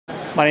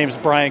My name is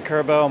Brian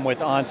Kerbo. I'm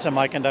with On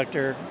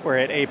Semiconductor. We're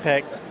at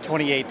APEC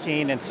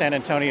 2018 in San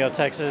Antonio,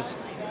 Texas,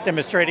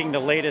 demonstrating the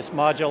latest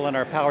module in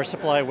our Power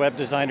Supply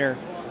WebDesigner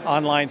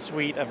online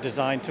suite of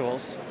design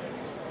tools.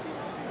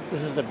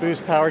 This is the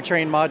Boost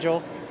Powertrain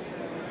module.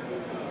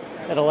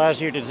 It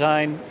allows you to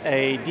design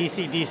a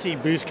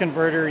DC-DC boost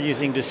converter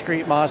using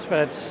discrete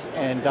MOSFETs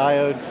and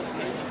diodes.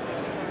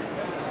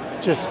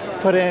 Just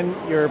put in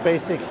your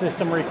basic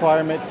system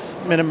requirements: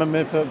 minimum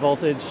input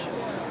voltage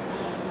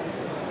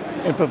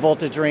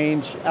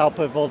range,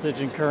 output voltage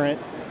and current,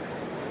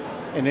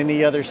 and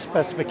any other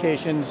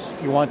specifications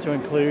you want to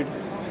include.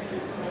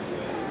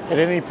 At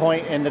any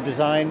point in the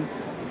design,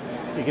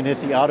 you can hit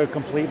the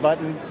autocomplete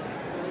button,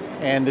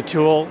 and the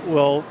tool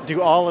will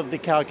do all of the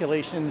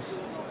calculations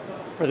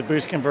for the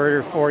boost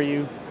converter for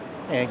you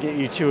and get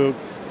you to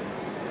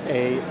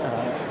a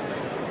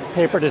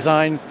paper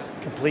design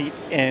complete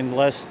in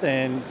less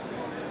than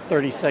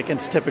 30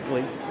 seconds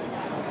typically.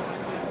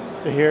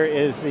 So here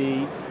is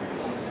the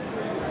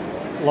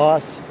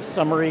loss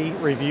summary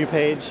review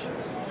page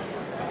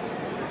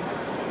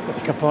with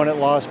the component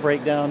loss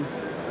breakdown,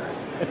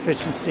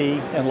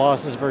 efficiency, and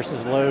losses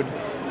versus load.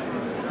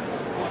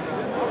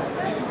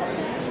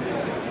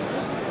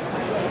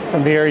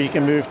 From here you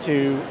can move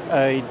to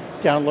a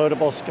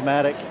downloadable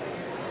schematic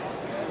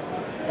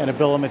and a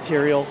bill of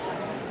material,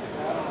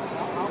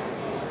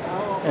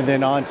 and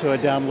then on to a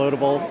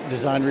downloadable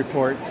design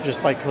report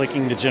just by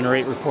clicking the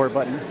Generate Report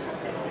button.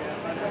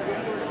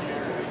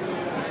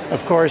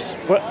 Of course,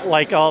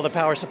 like all the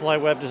Power Supply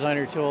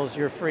WebDesigner tools,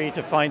 you're free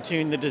to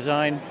fine-tune the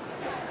design.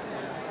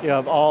 You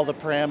have all the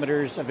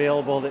parameters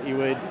available that you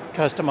would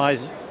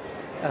customize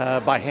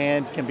by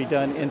hand, can be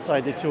done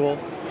inside the tool.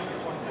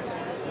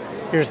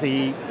 Here's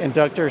the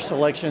inductor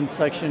selection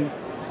section.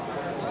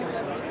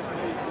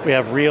 We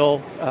have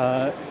real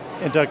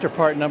inductor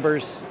part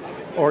numbers,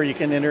 or you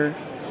can enter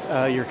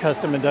your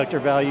custom inductor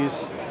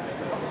values.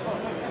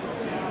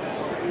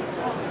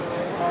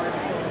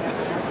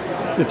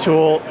 The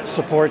tool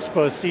supports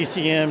both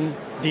CCM,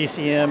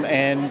 DCM,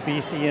 and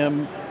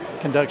BCM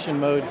conduction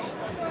modes.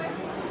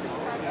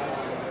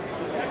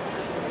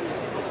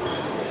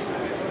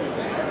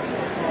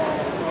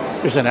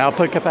 There's an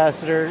output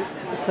capacitor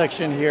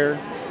section here,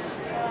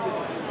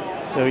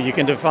 so you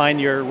can define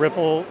your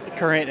ripple,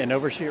 current, and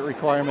overshoot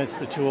requirements.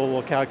 The tool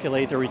will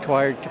calculate the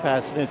required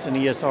capacitance and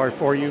ESR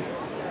for you.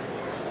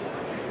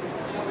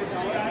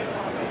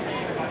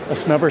 A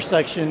snubber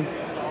section.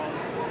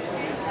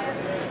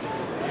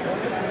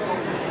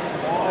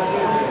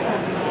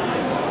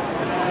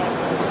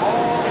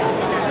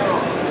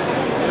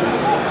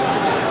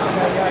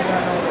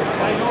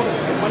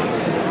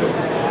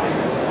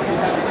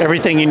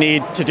 Everything you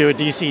need to do a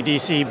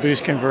DC-DC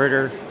boost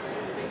converter,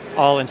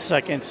 all in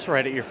seconds,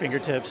 right at your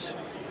fingertips.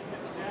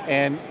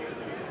 And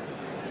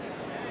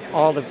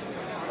all the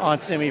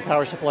OnSemi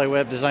Power Supply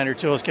WebDesigner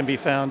tools can be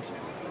found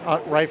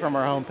right from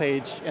our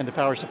homepage and the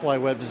Power Supply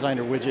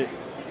WebDesigner widget.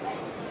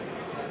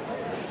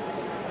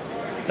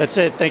 That's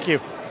it. Thank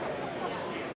you.